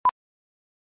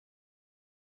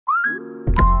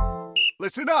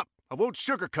Listen up. I won't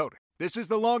sugarcoat it. This is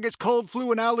the longest cold,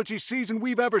 flu, and allergy season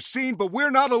we've ever seen, but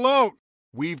we're not alone.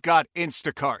 We've got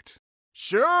Instacart.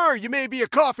 Sure, you may be a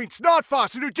coughing snot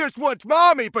faucet who just wants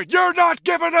mommy, but you're not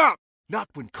giving up. Not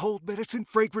when cold medicine,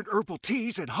 fragrant herbal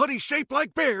teas, and honey shaped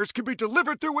like bears can be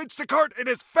delivered through Instacart in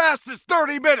as fast as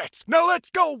 30 minutes. Now let's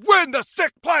go win the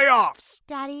sick playoffs.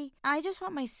 Daddy, I just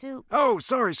want my soup. Oh,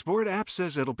 sorry, Sport. App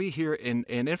says it'll be here in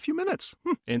a few minutes.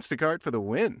 Instacart for the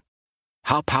win.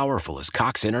 How powerful is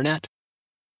Cox Internet?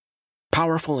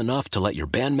 Powerful enough to let your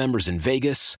band members in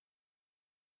Vegas,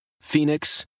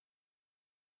 Phoenix,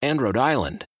 and Rhode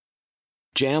Island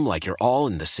jam like you're all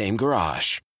in the same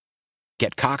garage.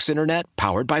 Get Cox Internet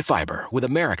powered by fiber with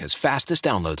America's fastest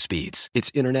download speeds.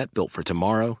 It's internet built for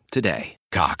tomorrow, today.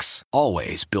 Cox,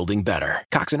 always building better.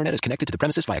 Cox Internet is connected to the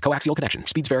premises via coaxial connection.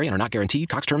 Speeds vary and are not guaranteed.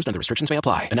 Cox terms and other restrictions may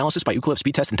apply. Analysis by Ookla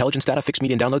Speed Test Intelligence Data. Fixed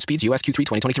median download speeds. US Q3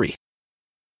 2023.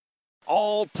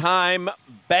 All-time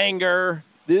banger.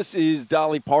 This is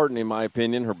Dolly Parton, in my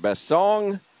opinion, her best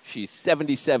song. She's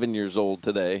 77 years old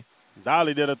today.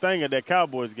 Dolly did a thing at that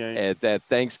Cowboys game. At that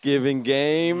Thanksgiving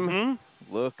game.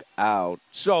 Mm-hmm. Look out.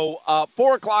 So,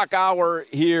 4 o'clock hour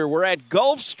here. We're at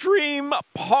Gulfstream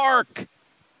Park.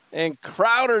 And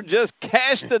Crowder just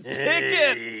cashed a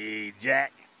ticket. Hey,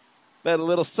 Jack. Had a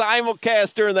little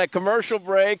simulcast during that commercial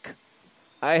break.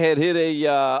 I had hit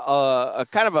a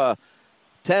kind of a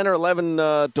 10 or 11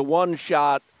 to 1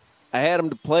 shot. I had him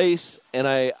to place, and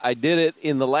I did it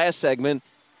in the last segment.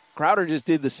 Crowder just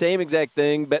did the same exact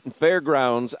thing, betting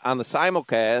Fairgrounds on the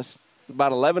simulcast,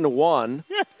 about 11 to 1.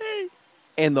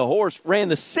 And the horse ran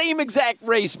the same exact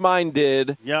race mine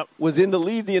did. Yep. Was in the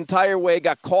lead the entire way,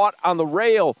 got caught on the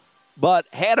rail, but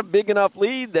had a big enough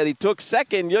lead that he took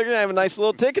second. You're going to have a nice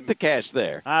little ticket to cash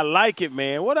there. I like it,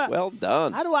 man. Well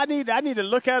done. How do I need to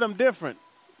look at them different.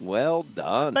 Well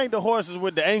done. I think the horses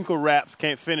with the ankle wraps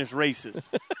can't finish races.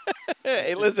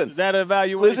 Hey, listen. Is that an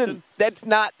evaluation?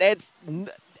 Listen,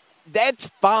 that's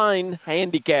fine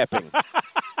handicapping.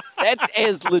 That's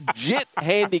as legit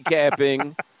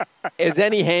handicapping as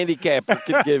any handicapper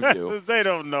could give you. They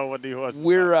don't know what the horses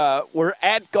We're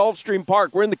at Gulfstream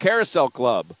Park. We're in the Carousel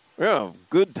Club. We're having a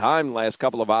good time the last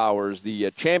couple of hours. The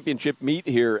championship meet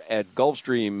here at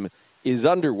Gulfstream is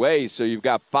underway, so you've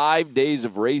got 5 days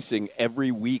of racing every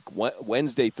week,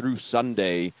 Wednesday through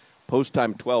Sunday. Post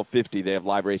time 12:50, they have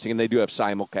live racing, and they do have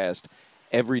simulcast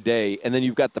every day. And then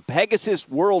you've got the Pegasus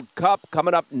World Cup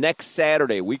coming up next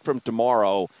Saturday, a week from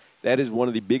tomorrow. That is one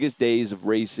of the biggest days of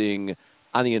racing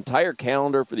on the entire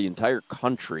calendar for the entire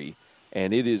country,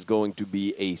 and it is going to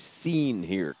be a scene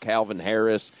here. Calvin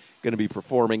Harris going to be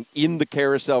performing in the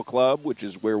Carousel Club, which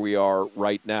is where we are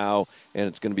right now, and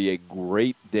it's going to be a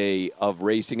great day of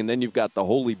racing. And then you've got the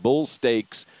Holy Bull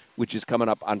Stakes, which is coming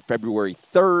up on February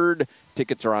 3rd.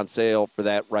 Tickets are on sale for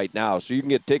that right now. So you can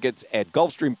get tickets at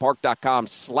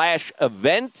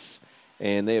gulfstreampark.com/events,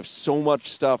 and they have so much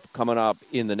stuff coming up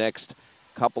in the next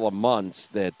couple of months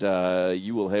that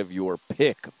you will have your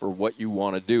pick for what you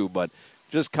want to do. But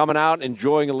just coming out and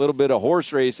enjoying a little bit of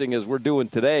horse racing as we're doing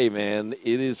today, man.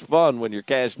 It is fun when you're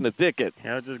cashing a ticket.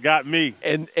 Yeah, it just got me.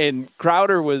 And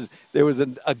Crowder there was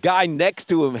a guy next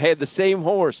to him, had the same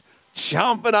horse,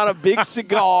 chomping on a big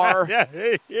cigar.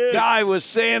 Yeah. Guy was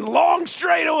saying, long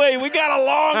straightaway. We got a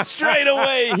long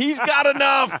straightaway. He's got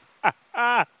enough.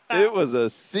 It was a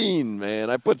scene, man.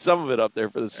 I put some of it up there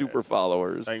for the super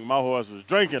followers. I think my horse was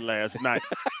drinking last night.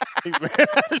 He ran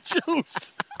out of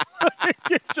juice.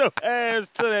 Get your ass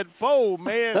to that pole,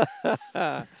 man.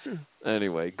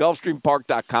 Anyway,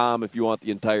 GulfstreamPark.com if you want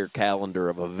the entire calendar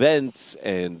of events,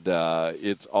 and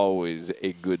it's always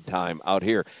a good time out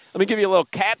here. Let me give you a little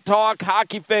cat talk.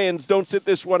 Hockey fans, don't sit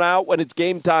this one out. When it's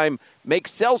game time, make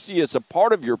Celsius a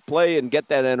part of your play and get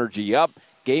that energy up.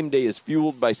 Game day is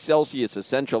fueled by Celsius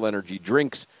Essential Energy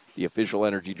Drinks, the official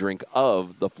energy drink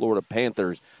of the Florida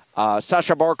Panthers.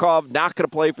 Sasha Barkov not going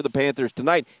to play for the Panthers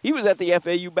tonight. He was at the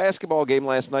FAU basketball game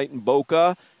last night in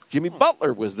Boca. Jimmy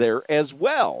Butler was there as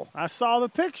well. I saw the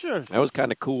pictures. That was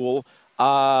kind of cool.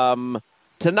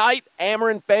 Tonight,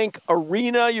 Amerant Bank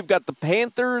Arena, you've got the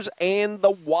Panthers and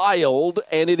the Wild,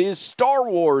 and it is Star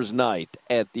Wars night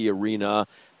at the arena.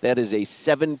 That is a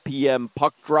 7 p.m.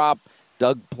 puck drop.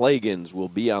 Doug Plagans will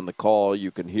be on the call. You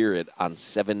can hear it on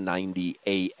 790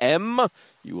 a.m.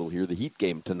 You will hear the Heat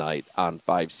game tonight on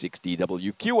 560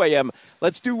 WQAM.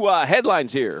 Let's do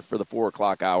headlines here for the 4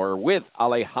 o'clock hour with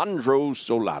Alejandro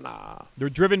Solana. They're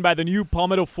driven by the new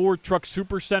Palmetto Ford Truck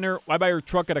Supercenter. Why buy your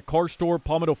truck at a car store?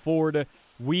 Palmetto Ford.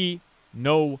 We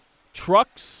know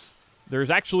trucks. There's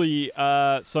actually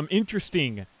some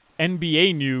interesting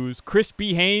NBA news. Chris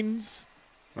B. Haynes.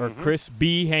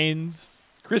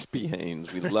 Crispy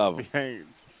Haynes. We love them.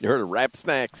 Haynes. You heard of Rap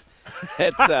Snacks?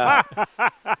 That's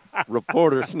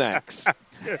Reporter Snacks.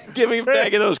 Give me a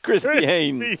bag of those Crispy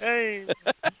Haynes.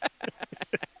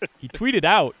 He tweeted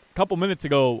out a couple minutes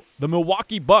ago, the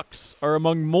Milwaukee Bucks are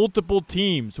among multiple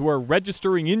teams who are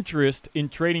registering interest in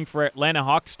trading for Atlanta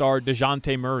Hawks star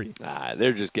Dejounte Murray.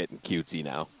 They're just getting cutesy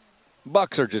now.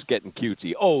 Bucks are just getting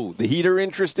cutesy. Oh, the Heat are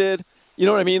interested? You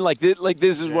know what I mean? Like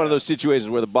this is one of those situations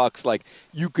where the Bucks, like,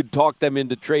 you could talk them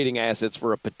into trading assets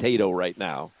for a potato right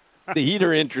now. The Heat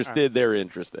are interested. They're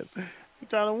interested. You're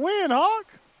trying to win,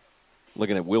 Hawk.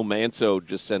 Looking at Will Manso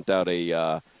just sent out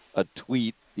a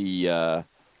tweet. The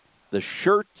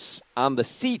shirts on the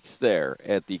seats there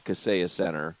at the Kaseya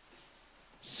Center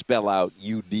spell out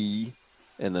UD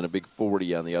and then a big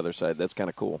 40 on the other side. That's kind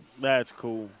of cool. That's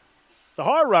cool. The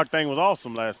Hard Rock thing was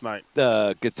awesome last night.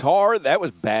 The guitar, that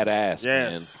was badass,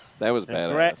 man. Yes. That was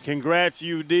badass. Congrats,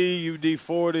 UD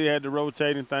 40 had the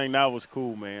rotating thing. That was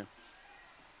cool, man.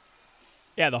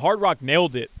 Yeah, the Hard Rock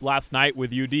nailed it last night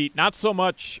with UD. Not so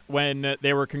much when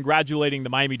they were congratulating the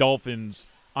Miami Dolphins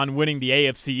on winning the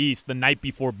AFC East the night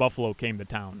before Buffalo came to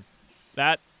town.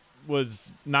 That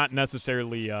was not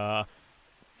necessarily a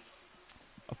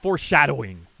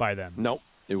foreshadowing by them. Nope.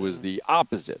 It was the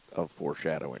opposite of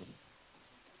foreshadowing.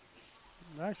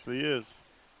 It actually is.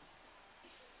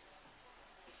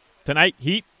 Tonight,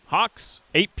 Heat, Hawks,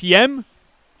 8 p.m.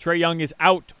 Trae Young is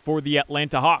out for the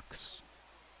Atlanta Hawks.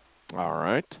 All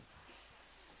right.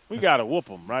 We got to whoop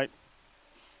them, right?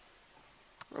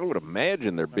 I would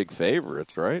imagine they're big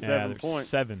favorites, right? Yeah, 7 points.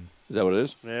 7. Is that what it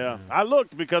is? Yeah. I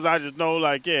looked because I just know,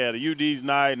 like, the UD's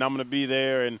night, and I'm going to be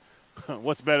there, and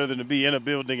what's better than to be in a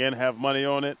building and have money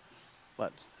on it?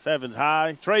 But 7's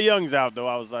high. Trae Young's out, though.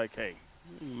 I was like, hey,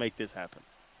 make this happen.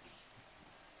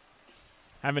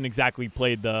 Haven't exactly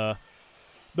played the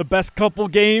best couple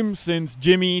games since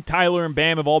Jimmy, Tyler, and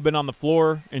Bam have all been on the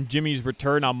floor, and Jimmy's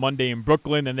return on Monday in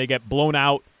Brooklyn, and they get blown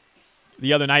out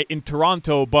the other night in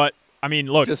Toronto. But, I mean,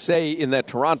 look. Just say in that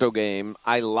Toronto game,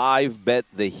 I live bet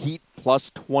the Heat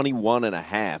plus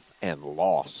 21.5 and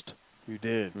lost. You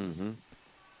did. Mm-hmm.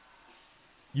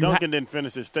 Duncan didn't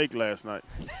finish his steak last night.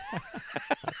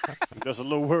 Just a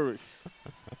little worried.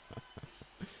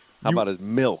 How about his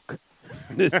milk?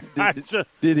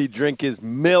 Did he drink his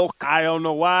milk? I don't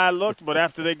know why I looked, but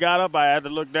after they got up, I had to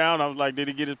look down. I was like, did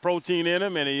he get his protein in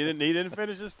him? And he didn't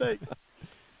finish his steak.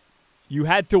 You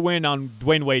had to win on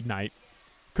Dwayne Wade night.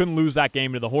 Couldn't lose that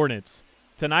game to the Hornets.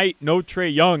 Tonight, no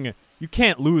Trae Young. You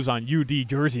can't lose on UD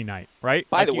Jersey night, right?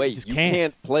 By the way, you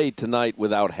can't play tonight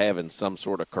without having some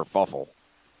sort of kerfuffle.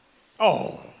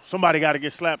 Oh, somebody got to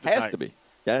get slapped tonight. Has to be.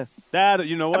 Yeah. That,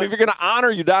 you know what? I mean, if you're going to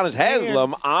honor Udonis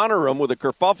Haslem, honor him with a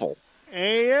kerfuffle.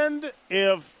 And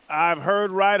if I've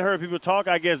heard people talk,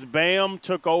 I guess Bam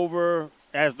took over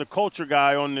as the culture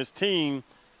guy on this team.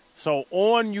 So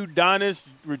on Udonis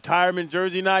retirement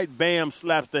jersey night, Bam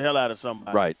slaps the hell out of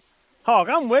somebody. Right. Hawk,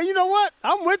 you know what?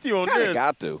 I'm with you on Kinda this.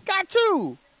 got to. Got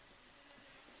to.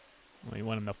 Well, you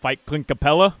want him to fight Clint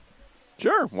Capella?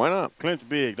 Sure, why not? Clint's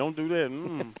big. Don't do that.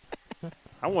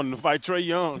 I want him to fight Trae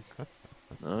Young.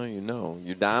 Oh, you know,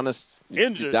 Udonis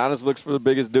Injured. Udonis looks for the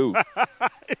biggest dude.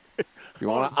 If you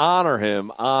want to honor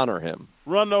him, honor him.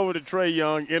 Run over to Trae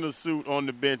Young in a suit on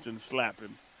the bench and slap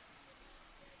him.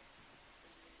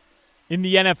 In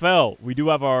the NFL, we do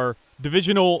have our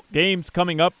divisional games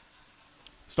coming up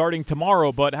starting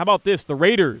tomorrow. But how about this? The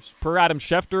Raiders, per Adam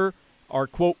Schefter, are,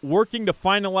 quote, working to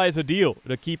finalize a deal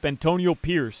to keep Antonio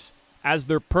Pierce as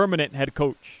their permanent head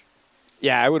coach.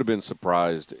 Yeah, I would have been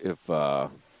surprised if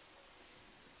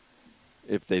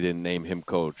they didn't name him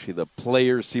coach. The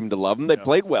players seem to love him. They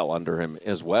played well under him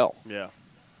as well. Yeah.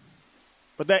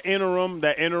 But that interim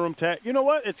tag, you know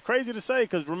what? It's crazy to say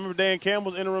because remember Dan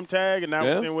Campbell's interim tag, and now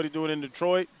we're seeing what he's doing in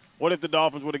Detroit. What if the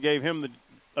Dolphins would have gave him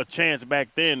a chance back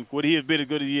then? Would he have been as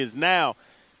good as he is now?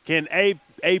 Can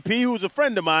AP, who's a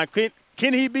friend of mine,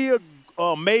 can he be a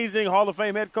amazing Hall of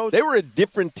Fame head coach? They were a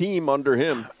different team under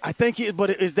him. I think but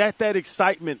is that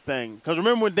excitement thing? Because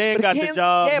remember when Dan got the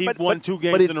job, he won 2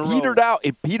 games in a row.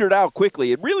 It petered out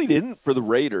quickly. It really didn't for the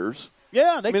Raiders.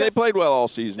 Yeah, they played well all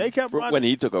season. They kept running. When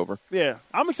he took over. Yeah,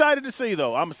 I'm excited to see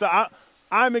though.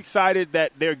 I'm excited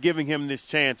that they're giving him this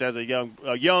chance as a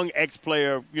young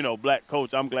ex-player, black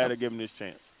coach. I'm glad they're giving him this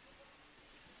chance.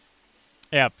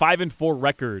 Yeah, 5-4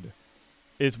 record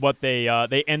is what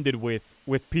they ended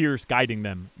with Pierce guiding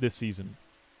them this season.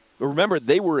 But remember,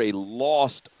 they were a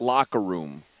lost locker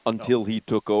room until he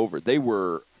took over. They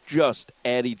were just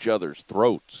at each other's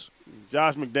throats.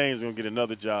 Josh McDaniels going to get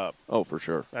another job. Oh, for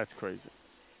sure. That's crazy.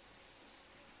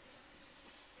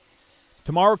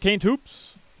 Tomorrow, Canes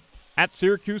Hoops at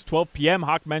Syracuse, 12 p.m.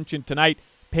 Hawk mentioned tonight,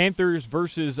 Panthers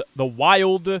versus the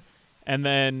Wild. And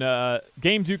then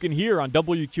games you can hear on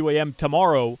WQAM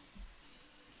tomorrow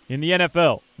in the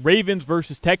NFL. Ravens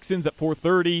versus Texans at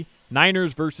 4:30.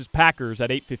 Niners versus Packers at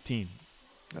 8:15.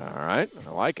 All right. I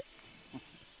like it.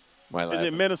 Is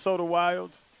it Minnesota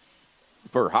Wild?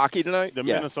 For hockey tonight? The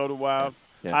Minnesota Wild.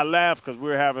 Yeah. I laughed because we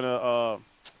were having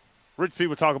rich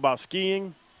people talk about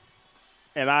skiing,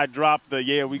 and I dropped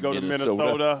we go to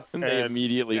Minnesota. And they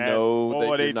immediately know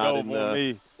that you're not in the –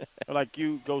 me. They're like,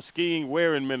 you go skiing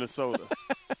where in Minnesota?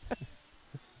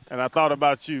 And I thought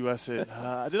about you. I said,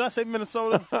 did I say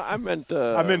Minnesota? I meant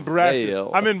I'm in Bracken.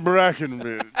 Vail. I'm in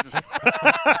Brackenridge.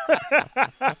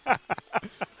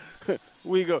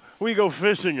 We go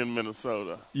fishing in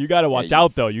Minnesota. You got to watch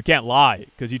out, though. You can't lie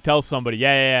because you tell somebody,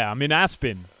 yeah, I'm in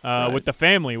Aspen with the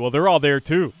family. Well, they're all there,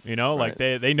 too. You know, like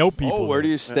they know people. Oh, where do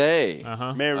you stay?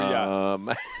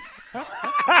 Marriott.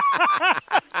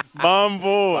 Bomb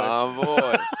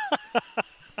boy.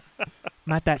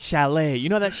 I'm at that chalet. You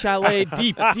know that chalet?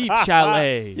 deep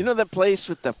chalet. You know that place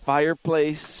with the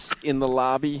fireplace in the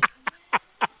lobby?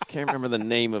 Can't remember the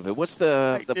name of it. What's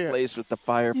the place with the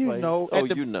fireplace? You know.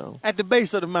 You know. At the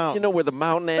base of the mountain. You know where the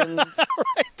mountain ends?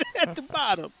 Right there at the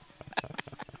bottom.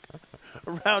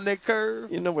 Around that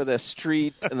curve. You know where the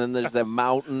street, and then there's the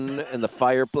mountain and the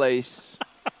fireplace.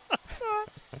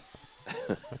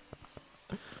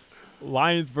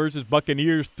 Lions versus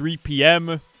Buccaneers, 3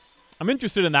 p.m. I'm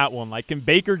interested in that one. Like, can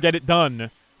Baker get it done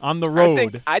on the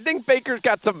road? I think Baker's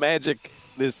got some magic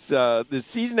this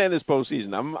season and this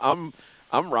postseason.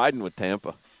 I'm riding with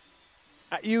Tampa.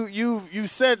 You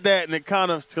said that, and it kind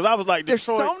of – because I was like,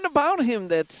 Detroit. There's something about him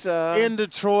that's in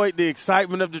Detroit, the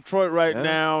excitement of Detroit right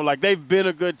now. Like, they've been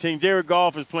a good team. Jared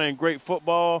Goff is playing great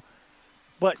football.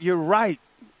 But you're right.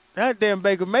 That damn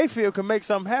Baker Mayfield can make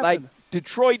something happen. Like,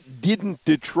 Detroit didn't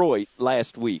Detroit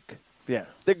last week. Yeah.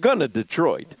 They're going to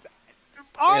Detroit.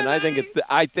 I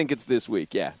think it's this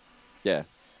week, yeah.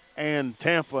 And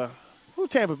Tampa – who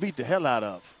Tampa beat the hell out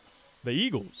of? The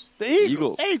Eagles. The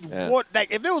Eagles. If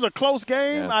it was a close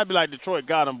game, I'd be like, Detroit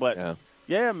got them. But,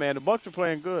 yeah, man, the Bucs are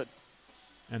playing good.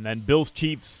 And then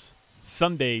Bills-Chiefs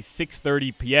Sunday,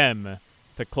 6:30 p.m.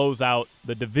 to close out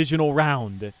the divisional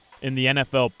round in the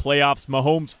NFL playoffs.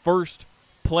 Mahomes' first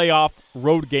playoff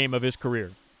road game of his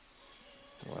career.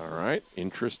 All right.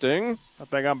 Interesting. I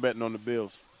think I'm betting on the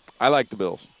Bills. I like the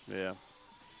Bills. Yeah.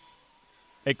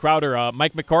 Hey, Crowder,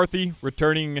 Mike McCarthy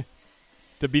returning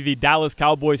to be the Dallas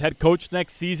Cowboys head coach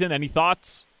next season. Any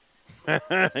thoughts? Ain't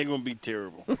going to be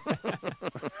terrible.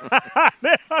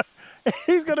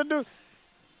 He's going to do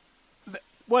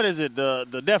 – what is it,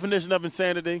 the definition of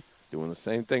insanity? Doing the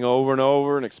same thing over and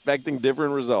over and expecting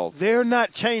different results. They're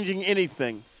not changing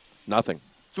anything. Nothing.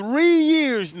 3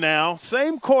 years now,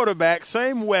 same quarterback,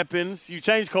 same weapons. You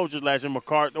changed coaches last year,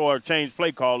 McCarthy, or changed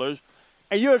play callers,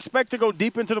 and you expect to go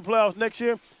deep into the playoffs next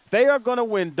year? They are going to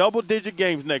win double-digit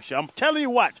games next year. I'm telling you,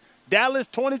 watch. Dallas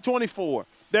 2024.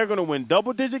 They're going to win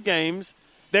double-digit games.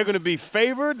 They're going to be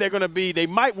favored. They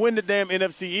might win the damn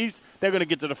NFC East. They're going to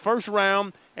get to the first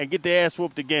round and get their ass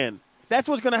whooped again. That's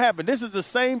what's going to happen. This is the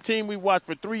same team we watched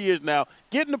for 3 years now,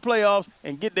 get in the playoffs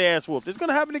and get their ass whooped. It's going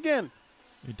to happen again.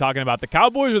 You talking about the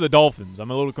Cowboys or the Dolphins?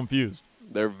 I'm a little confused.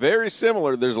 They're very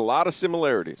similar. There's a lot of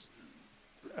similarities.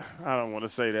 I don't want to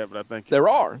say that, but I think there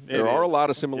are. There are a lot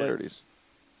of similarities. Yes.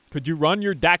 Could you run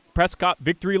your Dak Prescott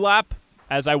victory lap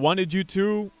as I wanted you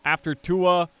to after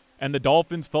Tua and the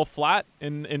Dolphins fell flat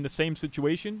in the same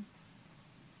situation?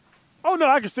 Oh, no,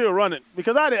 I can still run it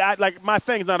because I like my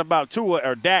thing's not about Tua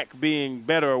or Dak being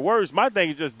better or worse. My thing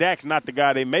is just Dak's not the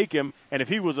guy they make him, and if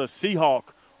he was a Seahawk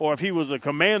or if he was a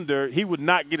Commander, he would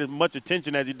not get as much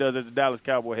attention as he does as the Dallas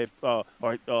Cowboy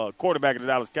quarterback of the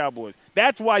Dallas Cowboys.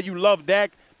 That's why you love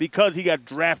Dak, because he got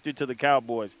drafted to the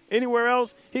Cowboys. Anywhere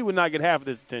else, he would not get half of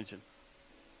this attention.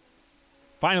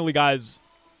 Finally, guys,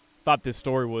 thought this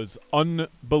story was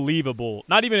unbelievable.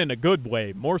 Not even in a good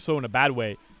way, more so in a bad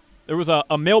way. There was a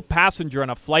male passenger on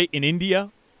a flight in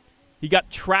India. He got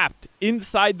trapped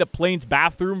inside the plane's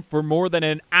bathroom for more than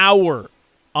an hour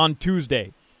on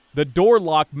Tuesday. The door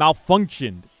lock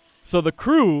malfunctioned. So the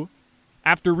crew,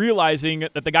 after realizing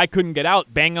that the guy couldn't get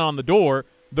out, banging on the door,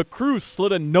 the crew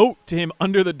slid a note to him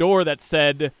under the door that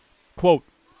said, quote,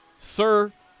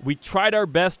 "Sir, we tried our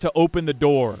best to open the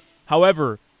door.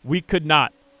 However, we could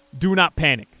not. Do not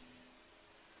panic."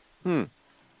 You'd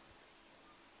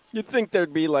think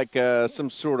there'd be like some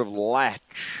sort of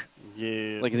latch.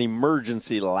 Yeah. Like an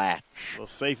emergency latch. A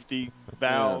safety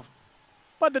valve. Yeah.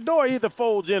 But the door either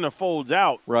folds in or folds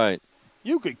out. Right.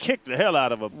 You could kick the hell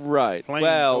out of a plane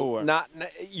door. Not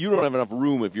you don't have enough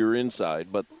room if you're inside,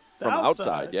 but From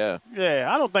outside, yeah. Yeah,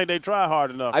 I don't think they try hard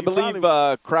enough. I believe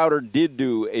Crowder did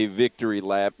do a victory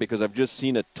lap because I've just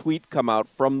seen a tweet come out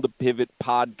from the Pivot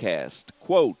podcast.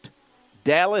 Quote,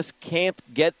 Dallas can't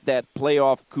get that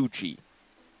playoff coochie.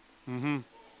 Mm-hmm.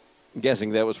 I'm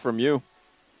guessing that was from you.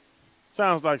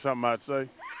 Sounds like something I'd say.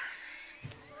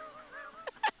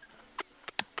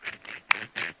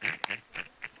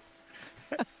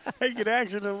 They get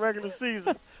action in regular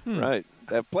season. Right.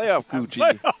 That playoff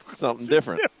coochie, something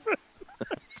different.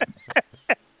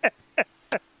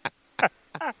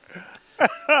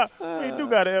 We do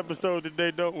got an episode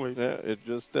today, don't we? Yeah, it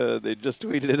just they just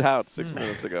tweeted it out 6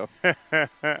 minutes ago.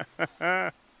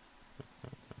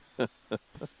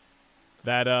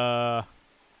 That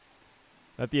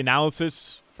the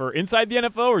analysis for inside the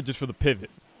NFL or just for the Pivot?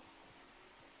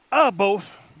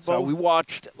 Both. So we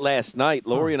watched last night,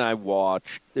 Lori and I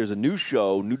watched, there's a new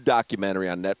documentary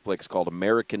on Netflix called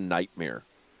American Nightmare.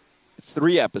 It's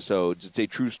 3 episodes. It's a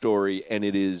true story, and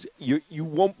it is, you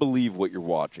won't believe what you're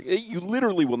watching. You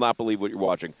literally will not believe what you're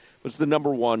watching. It's the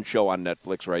 #1 show on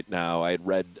Netflix right now. I had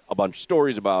read a bunch of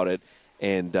stories about it,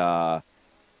 and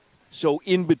so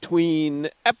in between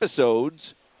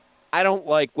episodes, I don't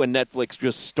like when Netflix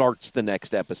just starts the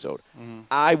next episode. Mm-hmm.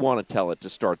 I want to tell it to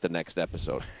start the next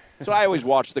episode. So I always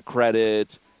watch the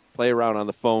credits, play around on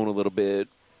the phone a little bit,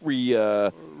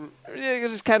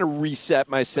 just kind of reset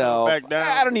myself. Back down.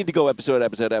 I don't need to go episode.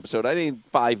 I need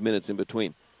 5 minutes in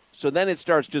between. So then it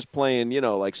starts just playing,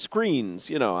 like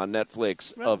screens, on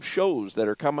Netflix of shows that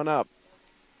are coming up.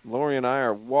 Lori and I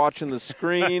are watching the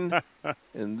screen,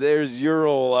 and there's your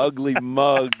old ugly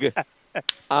mug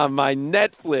on my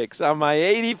Netflix, on my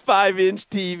 85-inch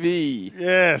TV.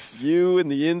 Yes. You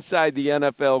and the Inside the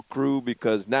NFL crew,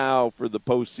 because now for the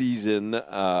postseason,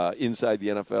 Inside the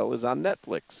NFL is on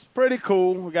Netflix. Pretty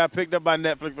cool. We got picked up by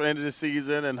Netflix for the end of the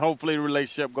season, and hopefully the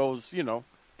relationship goes,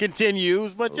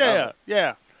 continues. But, yeah.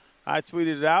 I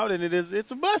tweeted it out, and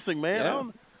it's a blessing, man. Yeah.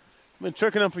 I've been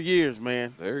tricking them for years,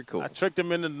 man. Very cool. I tricked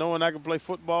them into knowing I could play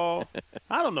football.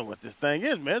 I don't know what this thing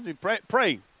is, man.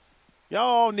 Pray.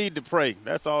 Y'all need to pray.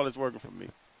 That's all that's working for me.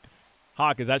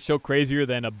 Hawk, is that show crazier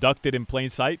than Abducted in Plain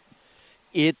Sight?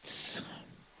 It's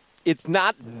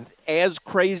not as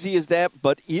crazy as that,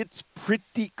 but it's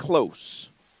pretty close.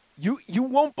 You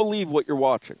won't believe what you're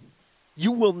watching.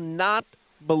 You will not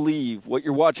believe what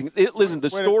you're watching. Listen, the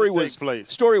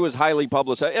story was highly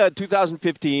publicized.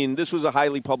 2015, this was a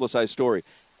highly publicized story.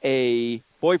 A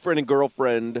boyfriend and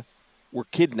girlfriend were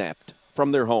kidnapped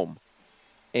from their home,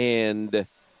 and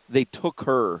they took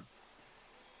her,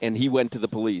 and he went to the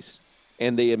police,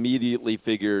 and they immediately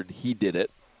figured he did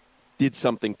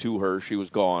something to her. She was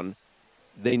gone.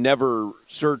 They never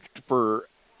searched for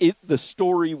it. The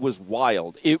story was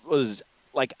wild. It was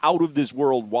like out of this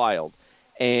world wild.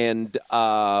 And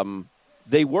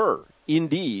they were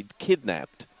indeed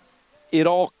kidnapped. It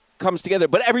all comes together.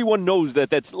 But everyone knows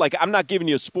that's like, I'm not giving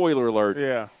you a spoiler alert.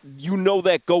 Yeah. You know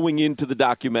that going into the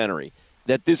documentary,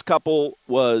 that this couple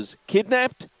was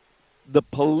kidnapped. The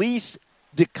police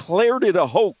declared it a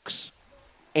hoax,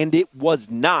 and it was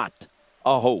not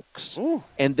a hoax. Ooh.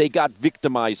 And they got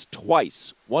victimized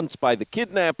twice, once by the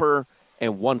kidnapper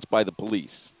and once by the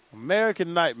police.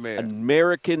 American Nightmare.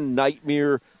 American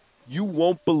Nightmare. You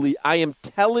won't believe. I am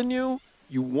telling you,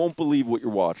 you won't believe what you're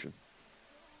watching.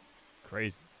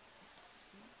 Crazy.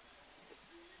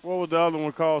 What was the other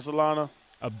one called, Solana?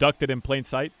 Abducted in Plain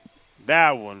Sight.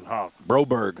 That one, Hawk.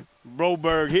 Broberg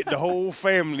hit the whole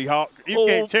family, Hawk. You whole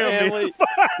can't tell family me.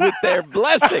 with their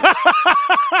blessing.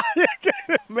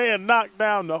 Man knocked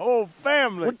down the whole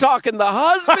family. We're talking the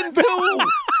husband, too.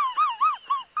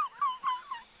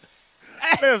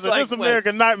 Listen, like this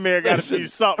American Nightmare got to be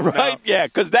something right? now. Yeah,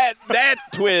 because that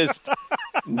twist,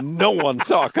 no one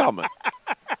saw coming.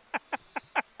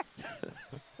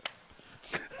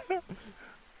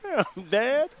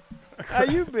 Dad, how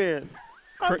you been?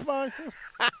 I'm fine.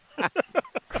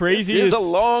 Craziest. This is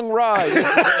a long ride.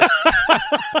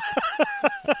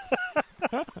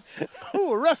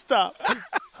 Ooh, a rest stop.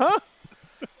 Huh?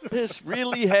 This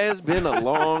really has been a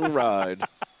long ride.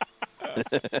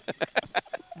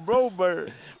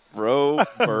 Broberg.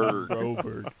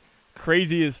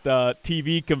 Craziest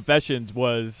TV confessions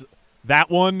was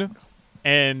that one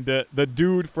and the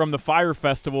dude from the Fire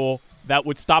Festival that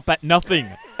would stop at nothing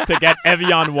to get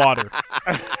Evian water.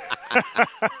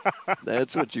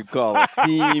 That's what you call a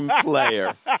team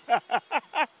player.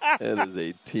 That is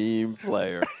a team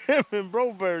player. Him and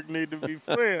Broberg need to be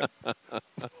friends.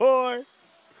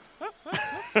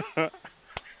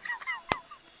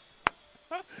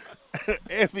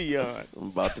 Evian. I'm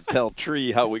about to tell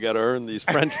Tree how we got to earn these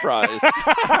French fries.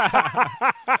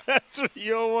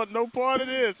 You don't want no part of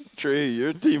this. Tree, you're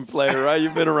a team player, right?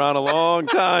 You've been around a long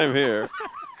time here.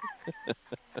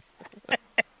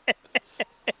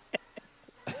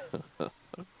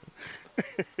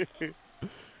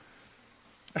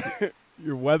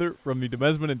 Your weather from the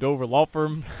Demesman and Dover Law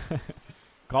Firm.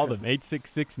 Call them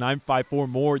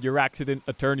 866-954-MORE,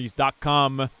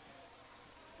 youraccidentattorneys.com.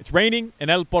 It's raining in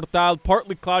El Portal,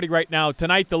 partly cloudy right now.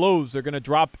 Tonight, the lows are going to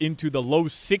drop into the low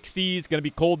 60s. Going to be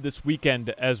cold this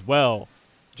weekend as well.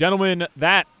 Gentlemen,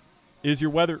 that is your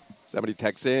weather. Somebody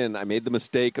texts in, I made the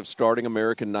mistake of starting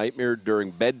American Nightmare during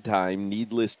bedtime.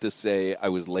 Needless to say, I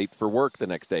was late for work the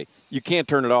next day. You can't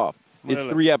turn it off. It's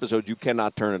 3 episodes. You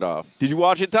cannot turn it off. Did you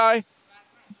watch it, Ty?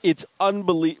 It's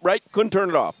unbelievable, right? Couldn't turn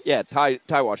it off. Yeah, Ty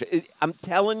watched it. I'm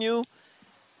telling you,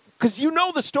 because you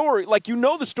know the story. Like, you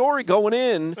know the story going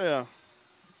in. Yeah.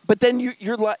 But then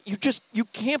you're like, you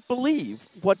can't believe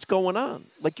what's going on.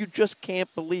 Like, you just can't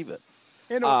believe it.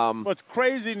 You know, what's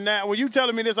crazy now, when you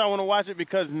telling me this, I want to watch it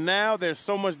because now there's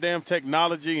so much damn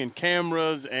technology and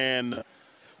cameras and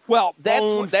well, that's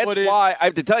why I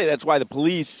have to tell you, that's why the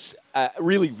police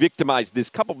really victimized this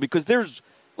couple, because there's,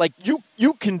 like,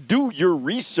 you can do your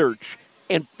research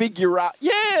and figure out,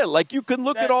 like, you can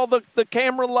look at all the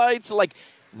camera lights. Like,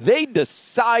 they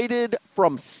decided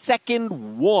from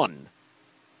second one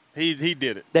he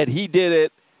did it. That he did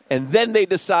it, and then they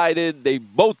decided they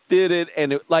both did it,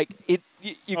 and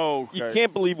you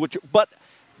can't believe what you –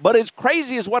 but as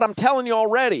crazy as what I'm telling you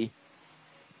already,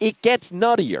 it gets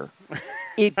nuttier.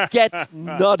 It gets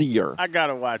nuttier. I got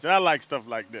to watch it. I like stuff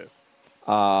like this.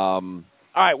 All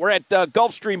right, we're at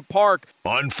Gulfstream Park.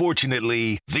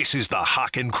 Unfortunately, this is the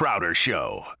Hoch and Crowder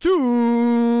Show.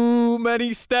 Too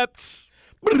many steps.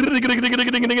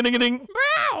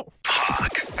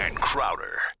 Hoch and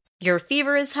Crowder. Your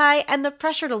fever is high and the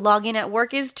pressure to log in at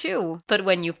work is too. But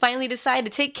when you finally decide to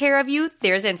take care of you,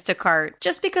 there's Instacart.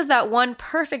 Just because that one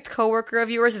perfect coworker of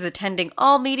yours is attending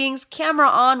all meetings, camera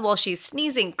on while she's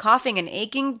sneezing, coughing, and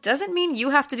aching, doesn't mean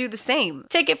you have to do the same.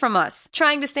 Take it from us.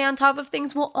 Trying to stay on top of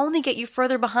things will only get you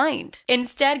further behind.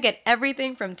 Instead, get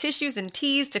everything from tissues and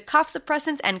teas to cough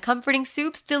suppressants and comforting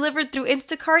soups delivered through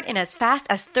Instacart in as fast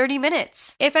as 30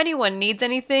 minutes. If anyone needs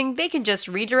anything, they can just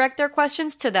redirect their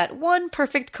questions to that one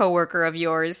perfect coworker of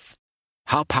yours.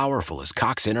 How powerful is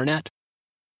Cox Internet?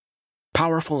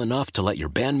 Powerful enough to let your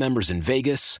band members in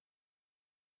Vegas,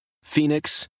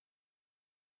 Phoenix,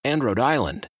 and Rhode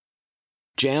Island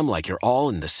jam like you're all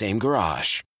in the same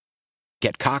garage.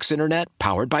 Get Cox Internet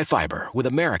powered by fiber with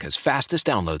America's fastest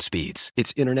download speeds.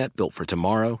 It's internet built for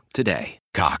tomorrow, today.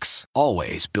 Cox,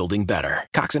 always building better.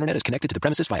 Cox Internet is connected to the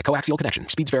premises via coaxial connection.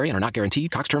 Speeds vary and are not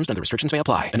guaranteed. Cox terms and other restrictions may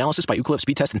apply. Analysis by Ookla of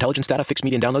Speed Test Intelligence Data. Fixed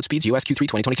median download speeds. US Q3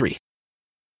 2023.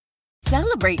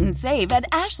 Celebrate and save at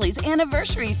Ashley's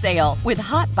Anniversary Sale. With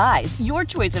Hot Buys, your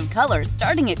choice of colors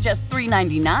starting at just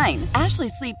 $3.99. Ashley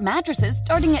Sleep mattresses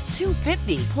starting at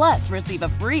 $2.50. Plus, receive a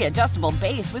free adjustable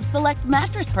base with select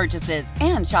mattress purchases.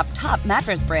 And shop top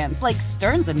mattress brands like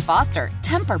Stearns & Foster,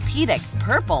 Tempur-Pedic,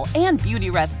 Purple, and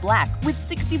Beautyrest Black with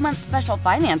 60-month special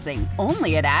financing.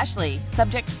 Only at Ashley.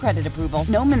 Subject to credit approval.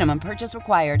 No minimum purchase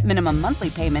required. Minimum monthly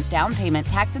payment, down payment,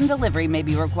 tax, and delivery may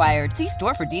be required. See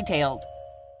store for details.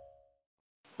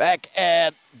 Back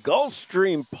at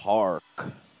Gulfstream Park.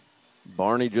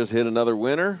 Barney just hit another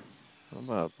winner. How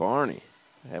about Barney?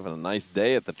 Having a nice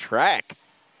day at the track.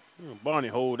 Barney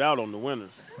hold out on the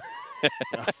winners.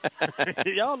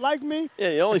 Y'all like me? Yeah,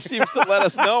 he only seems to let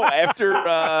us know after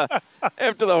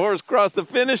the horse crossed the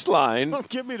finish line. Don't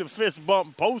give me the fist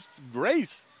bump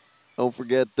post-race. Don't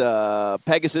forget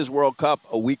Pegasus World Cup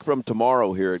a week from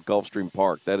tomorrow here at Gulfstream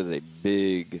Park. That is a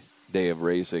big day of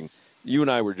racing. You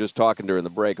and I were just talking during the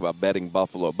break about betting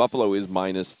Buffalo. Buffalo is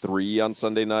 -3 on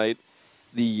Sunday night.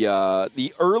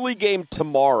 The early game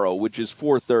tomorrow, which is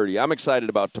 4:30. I'm excited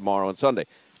about tomorrow and Sunday.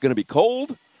 It's going to be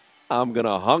cold. I'm going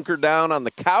to hunker down on the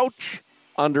couch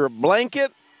under a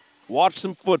blanket, watch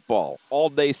some football all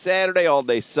day Saturday, all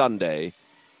day Sunday.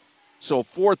 So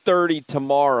 4:30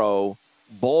 tomorrow,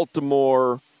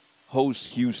 Baltimore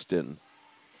hosts Houston.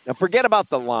 Now forget about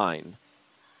the line.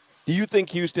 Do you think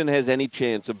Houston has any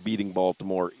chance of beating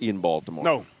Baltimore in Baltimore?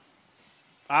 No.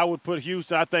 I would put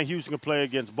Houston. I think Houston can play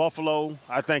against Buffalo.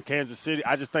 I think Kansas City.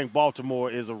 I just think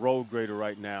Baltimore is a road grader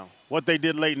right now. What they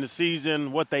did late in the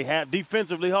season, what they have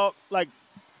defensively, like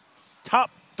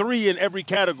top 3 in every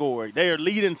category. They are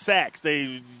leading sacks.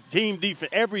 They team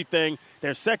defense, everything.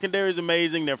 Their secondary is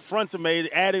amazing. Their front's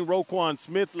amazing. Adding Roquan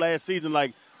Smith last season,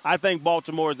 I think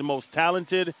Baltimore is the most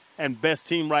talented and best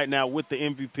team right now with the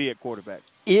MVP at quarterback.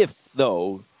 If,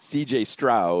 though, C.J.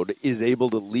 Stroud is able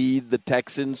to lead the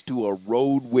Texans to a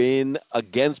road win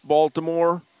against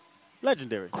Baltimore,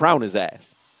 legendary. Crown his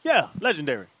ass. Yeah,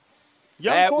 legendary.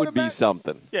 Young that would be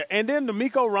something. Yeah, and then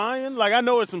D'Amico Ryan, like I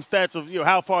know it's some stats of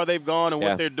how far they've gone and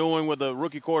what they're doing with a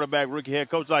rookie quarterback, rookie head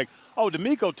coach. Like,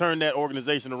 D'Amico turned that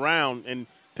organization around and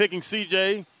picking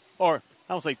C.J. or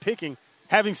I don't say picking,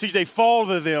 having C.J. fall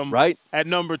to them at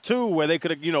number 2 where they could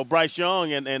have, Bryce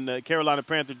Young and the Carolina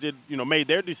Panthers did, made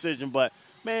their decision. But,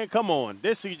 man, come on.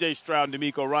 This C.J. Stroud and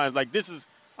D'Amico Ryan, like this is,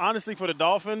 honestly, for the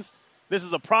Dolphins, this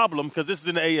is a problem because this is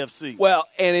in the AFC. Well,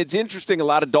 and it's interesting. A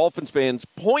lot of Dolphins fans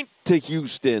point to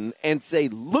Houston and say,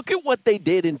 look at what they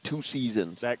did in 2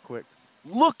 seasons. That quick.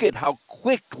 Look at how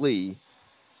quickly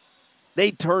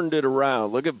they turned it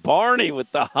around. Look at Barney with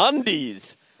the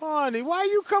Hundies. Barney, why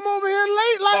you come over here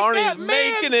late like Barney's that, man?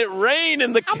 making it rain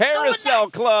in the Carousel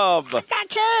Club. I got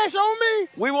cash on me.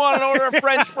 We want to order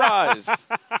French fries.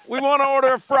 We want to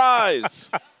order fries.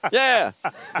 Yeah.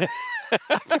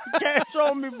 Cash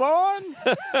on me, Barn.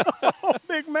 Oh,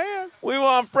 big man. We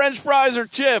want French fries or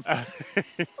chips.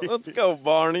 Let's go,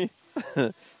 Barney.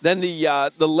 Then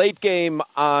the late game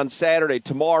on Saturday,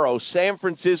 tomorrow, San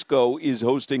Francisco is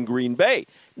hosting Green Bay.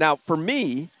 Now, for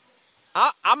me,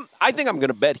 I think I'm going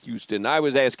to bet Houston. I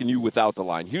was asking you without the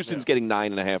line. Houston's getting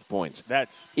 9.5 points.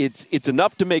 It's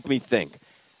enough to make me think.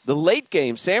 The late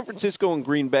game, San Francisco and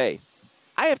Green Bay.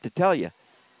 I have to tell you,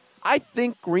 I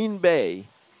think Green Bay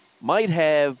might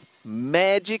have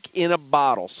magic in a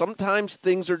bottle. Sometimes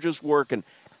things are just working.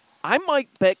 I might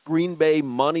bet Green Bay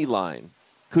money line.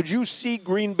 Could you see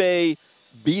Green Bay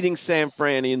beating San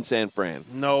Fran in San Fran?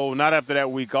 No, not after that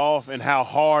week off and how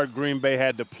hard Green Bay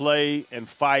had to play and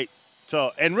fight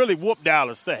and really whoop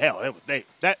Dallas. The hell,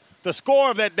 the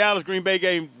score of that Dallas-Green Bay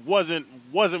game wasn't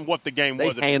what the game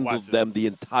was. They handled them the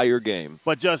entire game.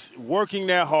 But just working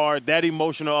that hard, that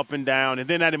emotional up and down, and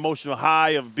then that emotional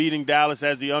high of beating Dallas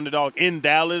as the underdog in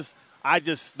Dallas, I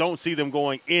just don't see them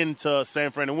going into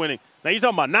San Fran and winning. Now, you're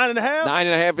talking about 9.5?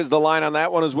 9.5 is the line on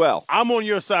that one as well. I'm on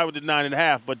your side with the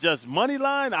 9.5, but just money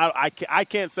line, I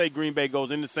can't say Green Bay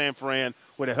goes into San Fran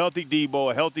with a healthy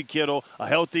Debo, a healthy Kittle, a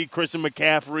healthy Christian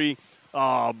McCaffrey,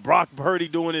 Brock Purdy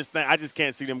doing his thing. I just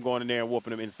can't see them going in there and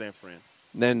whooping them in San Fran.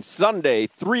 And then Sunday,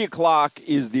 3 o'clock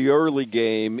is the early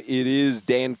game. It is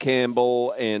Dan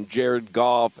Campbell and Jared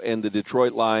Goff and the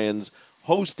Detroit Lions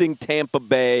hosting Tampa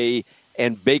Bay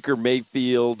and Baker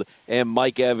Mayfield and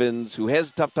Mike Evans, who has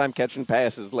a tough time catching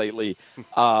passes lately.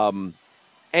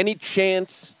 Any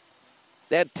chance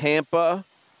that Tampa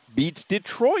beats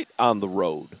Detroit on the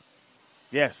road?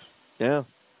 Yes. Yeah.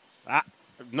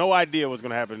 No idea what's going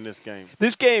to happen in this game.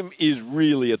 This game is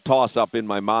really a toss-up in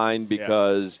my mind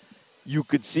because you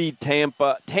could see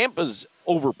Tampa's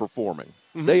overperforming.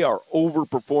 Mm-hmm. They are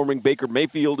overperforming. Baker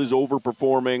Mayfield is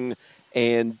overperforming.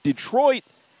 And Detroit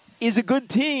is a good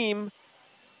team,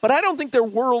 but I don't think they're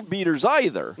world beaters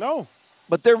either. No.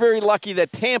 But they're very lucky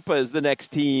that Tampa is the next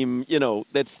team,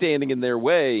 that's standing in their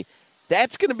way.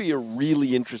 That's going to be a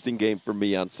really interesting game for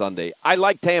me on Sunday. I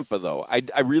like Tampa, though.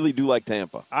 I really do like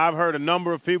Tampa. I've heard a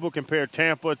number of people compare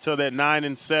Tampa to that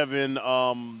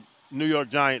 9-7 New York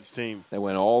Giants team. They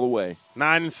went all the way.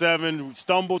 9-7,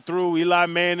 stumbled through. Eli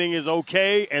Manning is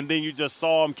okay, and then you just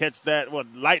saw him catch that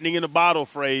lightning in a bottle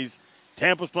phrase.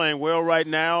 Tampa's playing well right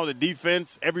now. The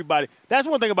defense, everybody. That's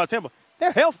one thing about Tampa.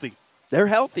 They're healthy. They're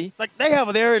healthy. Like they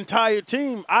have their entire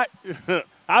team. I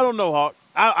don't know, Hawk.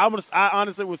 I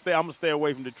honestly would say I'm gonna stay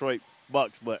away from Detroit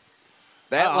Bucks, but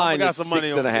that line is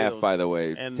 6.5. By the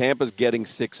way, and Tampa's getting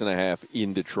 6.5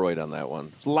 in Detroit on that one.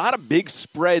 There's a lot of big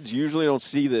spreads. You usually don't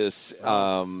see this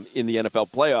in the NFL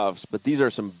playoffs, but these are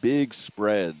some big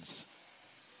spreads.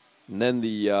 And then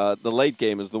the late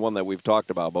game is the one that we've talked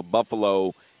about. But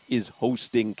Buffalo is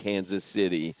hosting Kansas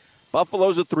City.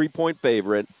 Buffalo's a 3-point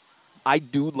favorite. I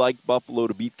do like Buffalo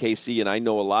to beat KC, and I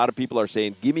know a lot of people are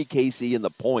saying, give me KC in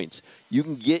the points. You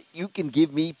can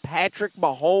give me Patrick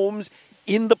Mahomes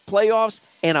in the playoffs,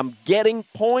 and I'm getting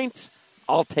points.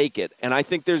 I'll take it. And I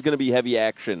think there's going to be heavy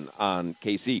action on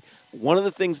KC. One of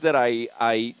the things that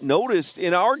I noticed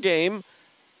in our game,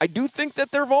 I do think that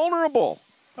they're vulnerable.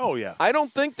 Oh, yeah. I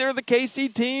don't think they're the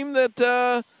KC team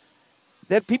that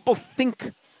people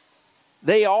think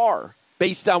they are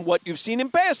based on what you've seen in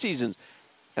past seasons.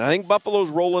 And I think Buffalo's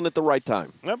rolling at the right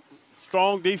time. Yep.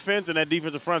 Strong defense, and that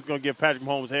defensive front's going to give Patrick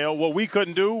Mahomes hell. What we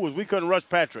couldn't do was we couldn't rush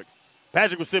Patrick.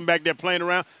 Patrick was sitting back there playing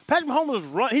around. Patrick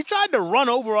Mahomes he tried to run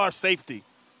over our safety.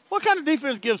 What kind of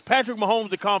defense gives Patrick Mahomes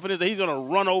the confidence that he's going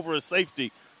to run over a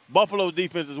safety? Buffalo's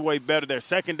defense is way better. Their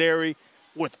secondary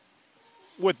with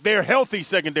with their healthy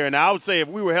secondary. Now, I would say if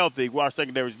we were healthy, our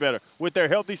secondary is better. With their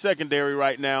healthy secondary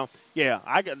right now, yeah,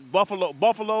 I got Buffalo.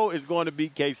 Buffalo is going to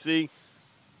beat KC.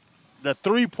 The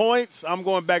 3 points, I'm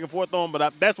going back and forth on,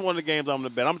 but that's one of the games I'm going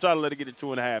to bet. I'm trying to let it get to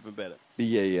 2.5 and better.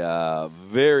 Be a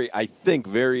very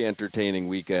entertaining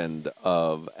weekend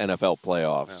of NFL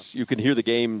playoffs. Yeah. You can hear the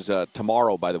games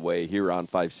tomorrow, by the way, here on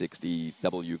 560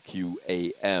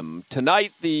 WQAM.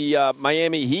 Tonight, the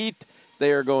Miami Heat,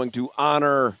 they are going to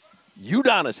honor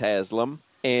Udonis Haslem,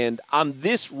 and on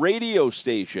this radio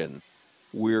station,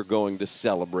 we're going to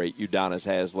celebrate Udonis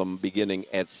Haslem beginning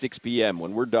at 6 p.m.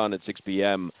 When we're done at 6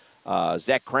 p.m.,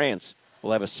 Zach Krantz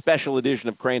will have a special edition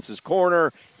of Krantz's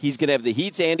Corner. He's going to have the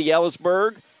Heat's Andy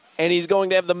Ellisberg, and he's going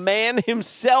to have the man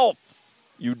himself,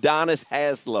 Udonis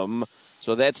Haslem.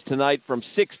 So that's tonight from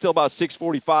 6 till about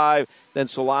 6:45. Then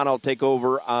Solano will take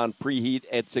over on preheat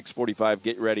at 6:45.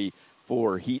 Get ready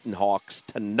for Heat and Hawks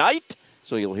tonight.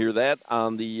 So you'll hear that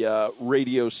on the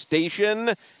radio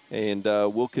station. And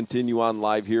we'll continue on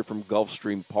live here from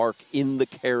Gulfstream Park in the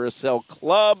Carousel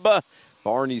Club.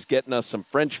 Barney's getting us some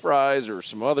French fries or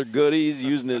some other goodies,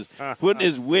 putting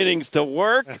his winnings to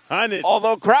work.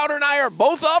 Although Crowder and I are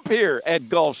both up here at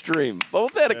Gulfstream.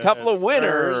 Both had a couple of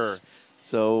winners.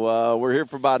 So we're here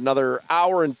for about another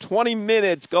hour and 20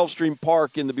 minutes. Gulfstream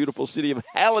Park in the beautiful city of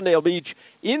Hallandale Beach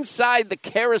inside the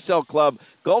Carousel Club.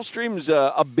 Gulfstream's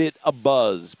a bit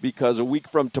abuzz because a week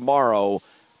from tomorrow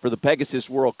for the Pegasus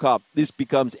World Cup, this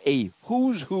becomes a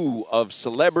who's who of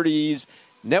celebrities,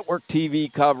 network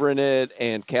TV covering it,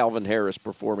 and Calvin Harris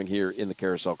performing here in the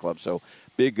Carousel Club. So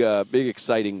big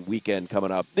exciting weekend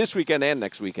coming up this weekend and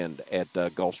next weekend at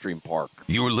Gulfstream Park.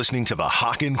 You're listening to the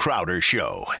Hoch and Crowder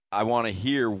Show. I want to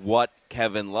hear what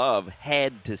Kevin Love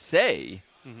had to say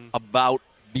about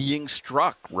being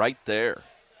struck right there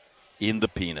in the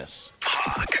penis.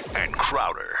 Hoch and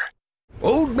Crowder.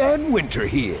 Old Man Winter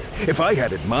here. If I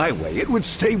had it my way, it would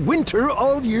stay winter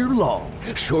all year long.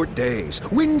 Short days,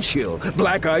 wind chill,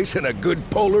 black ice, and a good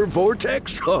polar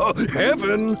vortex. Oh,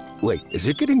 heaven. Wait, is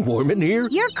it getting warm in here?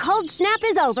 Your cold snap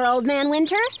is over, Old Man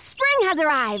Winter. Spring has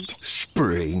arrived.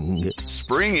 Spring.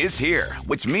 Spring is here,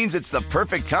 which means it's the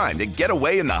perfect time to get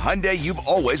away in the Hyundai you've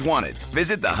always wanted.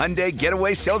 Visit the Hyundai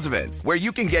Getaway Sales Event, where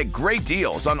you can get great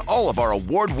deals on all of our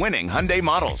award-winning Hyundai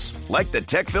models, like the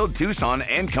tech-filled Tucson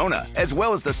and Kona, as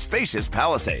well as the spacious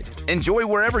Palisade. Enjoy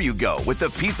wherever you go with the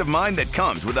peace of mind that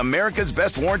comes with America's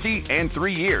best warranty and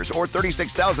 3 years or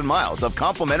 36,000 miles of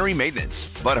complimentary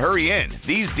maintenance. But hurry in,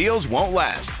 these deals won't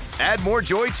last. Add more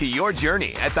joy to your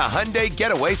journey at the Hyundai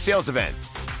Getaway Sales Event.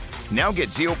 Now get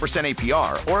 0%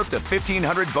 APR or up to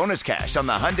 $1,500 bonus cash on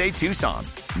the Hyundai Tucson.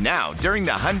 Now, during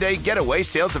the Hyundai Getaway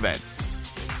Sales Event.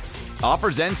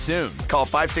 Offers end soon. Call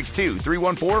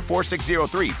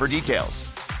 562-314-4603 for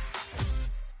details.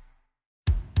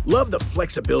 Love the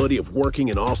flexibility of working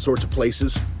in all sorts of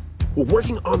places? Well,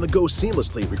 working on the go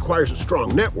seamlessly requires a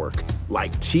strong network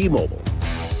like T-Mobile.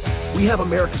 We have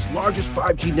America's largest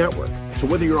 5G network, so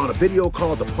whether you're on a video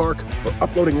call at the park or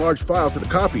uploading large files at the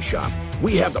coffee shop,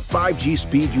 we have the 5G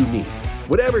speed you need.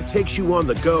 Whatever takes you on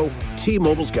the go,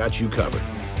 T-Mobile's got you covered.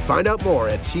 Find out more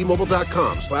at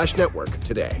T-Mobile.com/network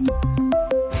today.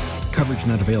 Coverage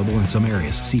not available in some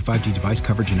areas. See 5G device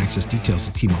coverage and access details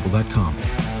at T-Mobile.com.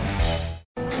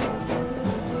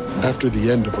 After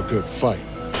the end of a good fight,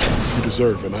 you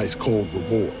deserve an ice-cold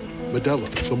reward. Modelo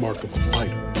is the mark of a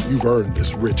fighter. You've earned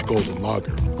this rich golden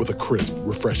lager with a crisp,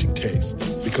 refreshing taste.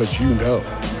 Because you know,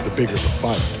 the bigger the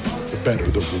fight, the better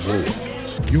the reward.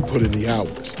 You put in the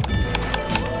hours,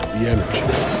 the energy,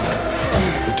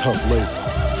 the tough labor.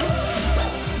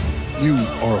 You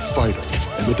are a fighter,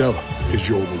 and Modelo is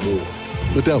your reward.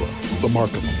 Modelo, the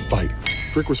mark of a fighter.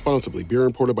 Drink responsibly. Beer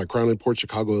imported by Crown Imports,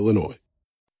 Chicago, Illinois.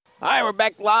 All right, we're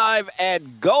back live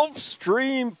at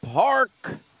Gulfstream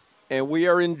Park, and we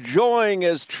are enjoying,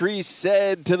 as Tree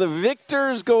said, to the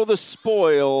victors go the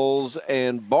spoils.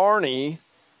 And Barney,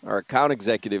 our account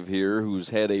executive here, who's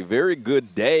had a very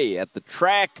good day at the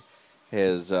track,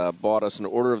 has bought us an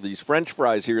order of these French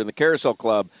fries here in the Carousel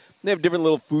Club. They have different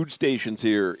little food stations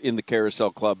here in the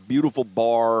Carousel Club. Beautiful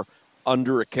bar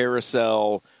under a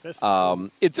carousel.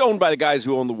 It's owned by the guys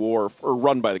who own the wharf, or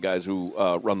run by the guys who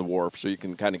run the wharf, so you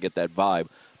can kind of get that vibe.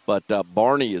 But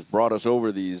Barney has brought us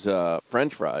over these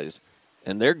French fries,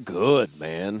 and they're good,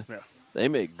 man. Yeah. They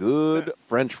make good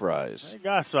French fries. They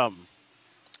got something.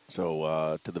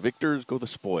 So to the victors go the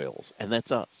spoils, and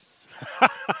that's us.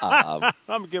 I'm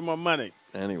going to get my money.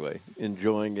 Anyway,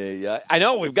 enjoying I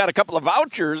know, we've got a couple of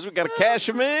vouchers. We've got to cash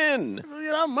them in.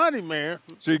 Get our money, man.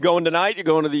 So you're going tonight? You're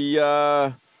going to the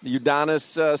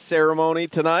Udonis ceremony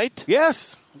tonight?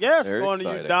 Yes. Yes, Very going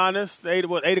exciting. to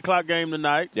Udonis. 8 o'clock game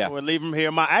tonight. Yeah. So we're leaving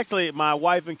here. My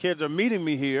wife and kids are meeting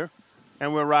me here,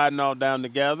 and we're riding all down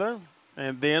together.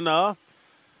 And then I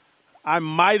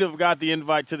might have got the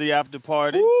invite to the after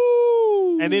party.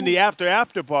 Ooh. And then the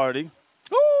after party.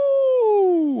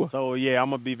 Ooh. So, yeah, I'm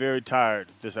going to be very tired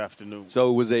this afternoon. So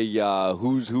it was a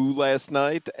who's who last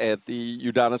night at the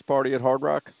Udonis party at Hard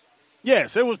Rock?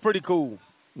 Yes, it was pretty cool.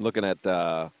 Looking at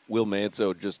Will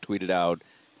Manso just tweeted out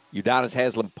Udonis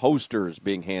Haslem posters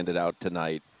being handed out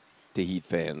tonight to Heat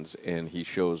fans, and he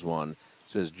shows one. It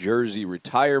says Jersey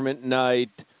Retirement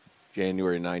Night,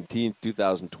 January 19th,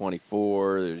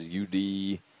 2024. There's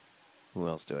UD. Who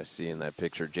else do I see in that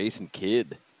picture? Jason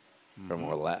Kidd from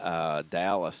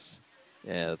Dallas.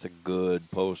 Yeah, that's a good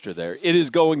poster there. It is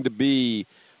going to be,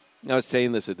 I was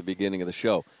saying this at the beginning of the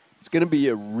show, it's going to be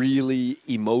a really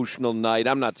emotional night.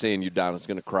 I'm not saying Udonis is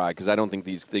going to cry because I don't think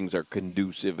these things are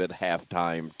conducive at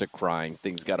halftime to crying.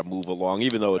 Things got to move along,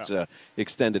 even though it's an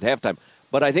extended halftime.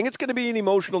 But I think it's going to be an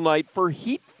emotional night for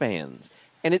Heat fans.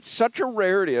 And it's such a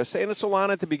rarity. I was saying to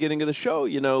Solana at the beginning of the show,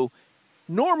 you know,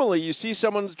 normally you see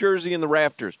someone's jersey in the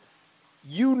rafters.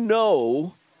 You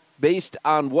know, based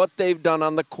on what they've done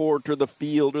on the court or the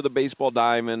field or the baseball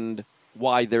diamond,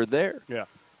 why they're there. Yeah.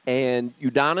 And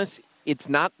Udonis, it's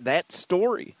not that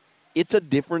story. It's a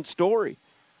different story.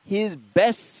 His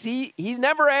best he's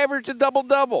never averaged a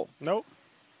double-double. Nope.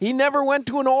 He never went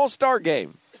to an all-star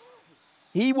game.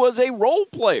 He was a role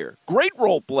player, great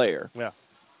role player. Yeah.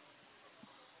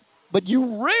 But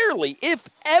you rarely, if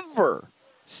ever,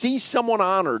 see someone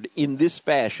honored in this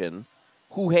fashion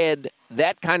who had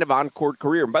that kind of on-court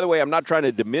career. And by the way, I'm not trying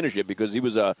to diminish it because he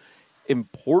was a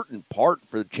important part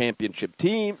for the championship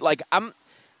team. Like, I'm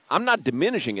not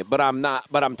diminishing it, but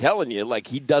I'm telling you, like,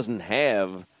 he doesn't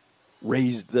have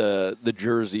raised the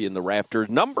jersey in the rafters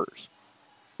numbers.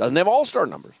 Doesn't have all-star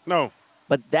numbers. No.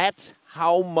 But that's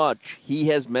how much he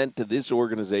has meant to this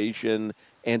organization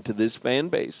and to this fan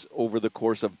base over the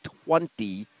course of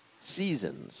 20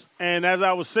 seasons. And as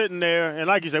I was sitting there, and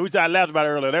like you said, I laughed about it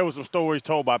earlier, there were some stories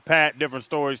told by Pat, different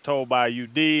stories told by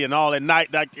UD, and all at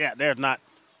night, they're not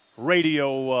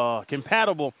radio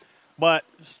compatible. But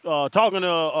talking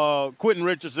to Quentin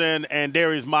Richardson and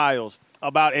Darius Miles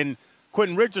about, and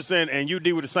Quentin Richardson and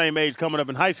UD were the same age coming up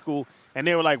in high school, and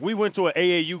they were like, we went to an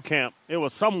AAU camp. It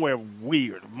was somewhere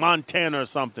weird, Montana or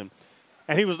something.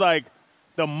 And he was like,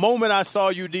 the moment I saw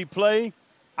UD play,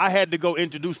 I had to go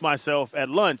introduce myself at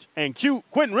lunch. And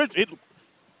Quentin Richardson,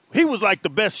 he was like the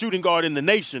best shooting guard in the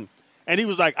nation. And he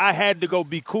was like, I had to go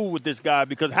be cool with this guy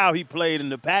because how he played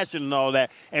and the passion and all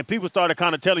that. And people started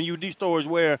kind of telling UD stories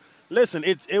where, listen,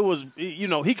 it was, you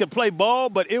know, he could play ball,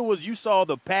 but it was, you saw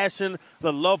the passion,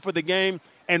 the love for the game,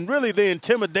 and really the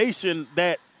intimidation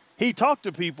that he talked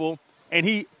to people and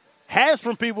he has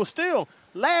from people still.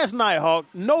 Last night, Hawk,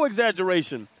 no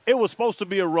exaggeration, it was supposed to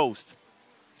be a roast.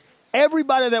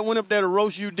 Everybody that went up there to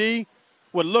roast UD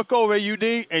would look over at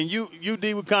UD, and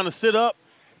UD would kind of sit up.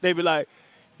 They'd be like,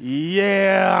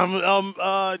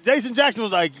 yeah, Jason Jackson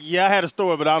was like, yeah, I had a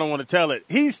story, but I don't want to tell it.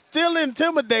 He's still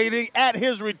intimidating at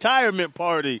his retirement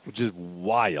party. Which is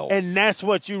wild. And that's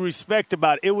what you respect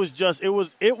about it.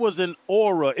 It was an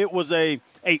aura. It was a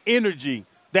energy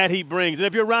that he brings. And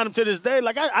if you're around him to this day,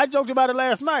 like I joked about it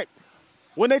last night.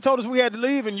 When they told us we had to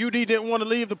leave and UD didn't want to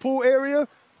leave the pool area,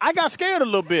 I got scared a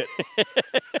little bit.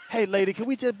 Hey, lady, can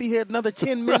we just be here another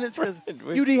 10 minutes? Because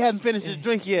UD hasn't finished his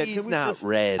drink yet. He's not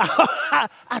ready.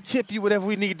 I tip you whatever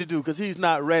we need to do because he's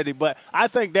not ready. But I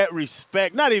think that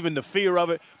respect, not even the fear of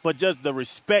it, but just the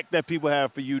respect that people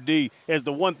have for UD is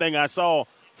the one thing I saw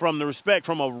from the respect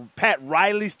from a Pat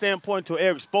Riley standpoint to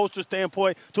Eric Spoelstra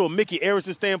standpoint to a Mickey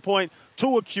Arison standpoint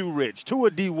to a Q Rich, to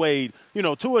a D Wade, you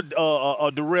know, to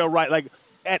a Darrell Wright. Like,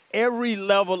 at every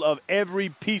level of every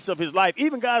piece of his life,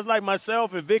 even guys like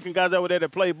myself and Vic and guys that were there that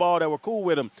played ball that were cool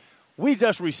with him, we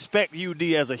just respect UD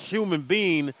as a human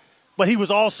being, but he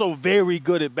was also very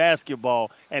good at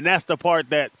basketball, and that's the part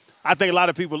that I think a lot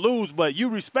of people lose, but you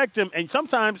respect him, and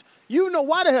sometimes you know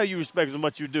why the hell you respect him as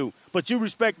much you do, but you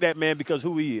respect that man because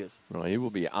who he is. Well, he will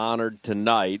be honored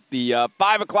tonight. The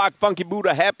 5 o'clock Funky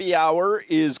Buddha Happy Hour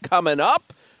is coming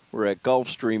up. We're at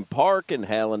Gulfstream Park in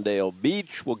Hallandale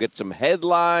Beach. We'll get some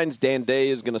headlines. Dan Day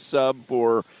is going to sub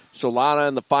for Solana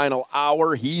in the final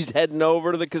hour. He's heading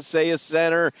over to the Kaseya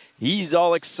Center. He's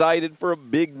all excited for a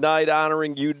big night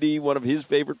honoring UD, one of his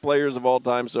favorite players of all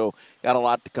time. So got a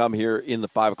lot to come here in the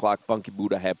 5 o'clock Funky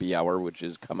Buddha Happy Hour, which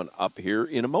is coming up here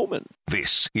in a moment.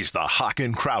 This is the Hoch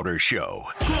and Crowder Show.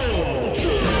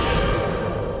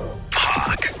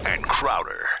 Hoch and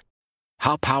Crowder.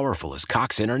 How powerful is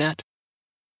Cox Internet?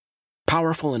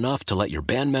 Powerful enough to let your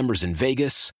band members in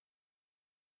Vegas,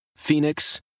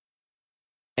 Phoenix,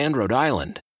 and Rhode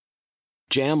Island.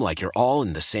 Jam like you're all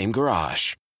in the same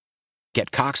garage.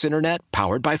 Get Cox Internet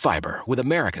powered by fiber with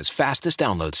America's fastest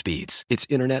download speeds. It's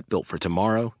internet built for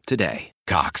tomorrow, today.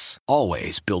 Cox,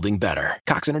 always building better.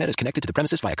 Cox Internet is connected to the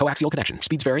premises via coaxial connection.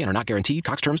 Speeds vary and are not guaranteed.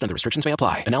 Cox terms and other restrictions may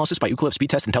apply. Analysis by Ookla of Speed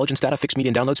Test Intelligence Data. Fixed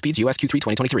median download speeds. US Q3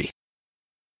 2023.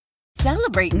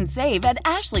 Celebrate and save at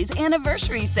Ashley's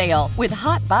Anniversary Sale. With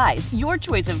Hot Buys, your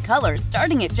choice of colors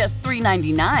starting at just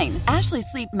 $3.99. Ashley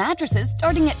Sleep mattresses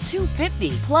starting at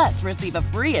 $2.50. Plus, receive a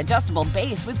free adjustable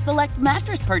base with select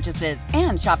mattress purchases.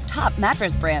 And shop top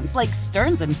mattress brands like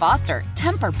Stearns & Foster,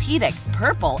 Tempur-Pedic,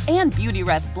 Purple, and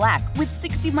Beautyrest Black with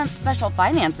 60-month special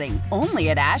financing.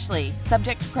 Only at Ashley.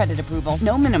 Subject to credit approval.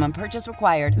 No minimum purchase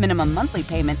required. Minimum monthly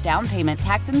payment, down payment,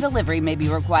 tax, and delivery may be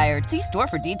required. See store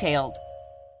for details.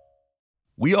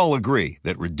 We all agree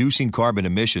that reducing carbon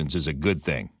emissions is a good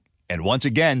thing. And once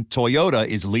again, Toyota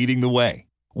is leading the way.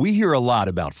 We hear a lot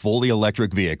about fully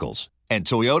electric vehicles, and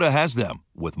Toyota has them,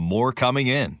 with more coming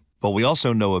in. But we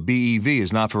also know a BEV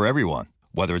is not for everyone,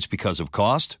 whether it's because of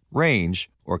cost, range,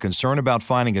 or concern about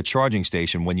finding a charging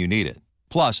station when you need it.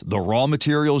 Plus, the raw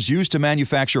materials used to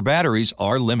manufacture batteries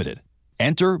are limited.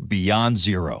 Enter Beyond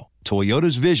Zero,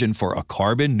 Toyota's vision for a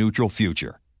carbon-neutral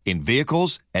future. In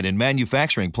vehicles and in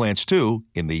manufacturing plants, too,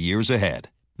 in the years ahead.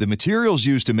 The materials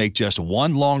used to make just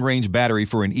one long-range battery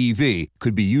for an EV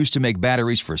could be used to make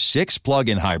batteries for 6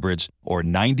 plug-in hybrids or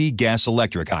 90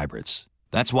 gas-electric hybrids.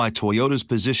 That's why Toyota's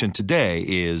position today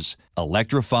is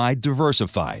electrified,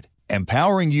 diversified,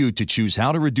 empowering you to choose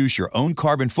how to reduce your own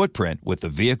carbon footprint with the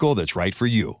vehicle that's right for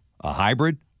you, a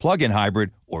hybrid, plug-in hybrid,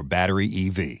 or battery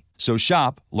EV. So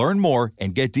shop, learn more,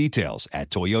 and get details at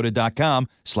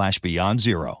toyota.com/beyond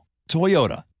zero.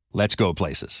 Toyota, let's go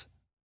places.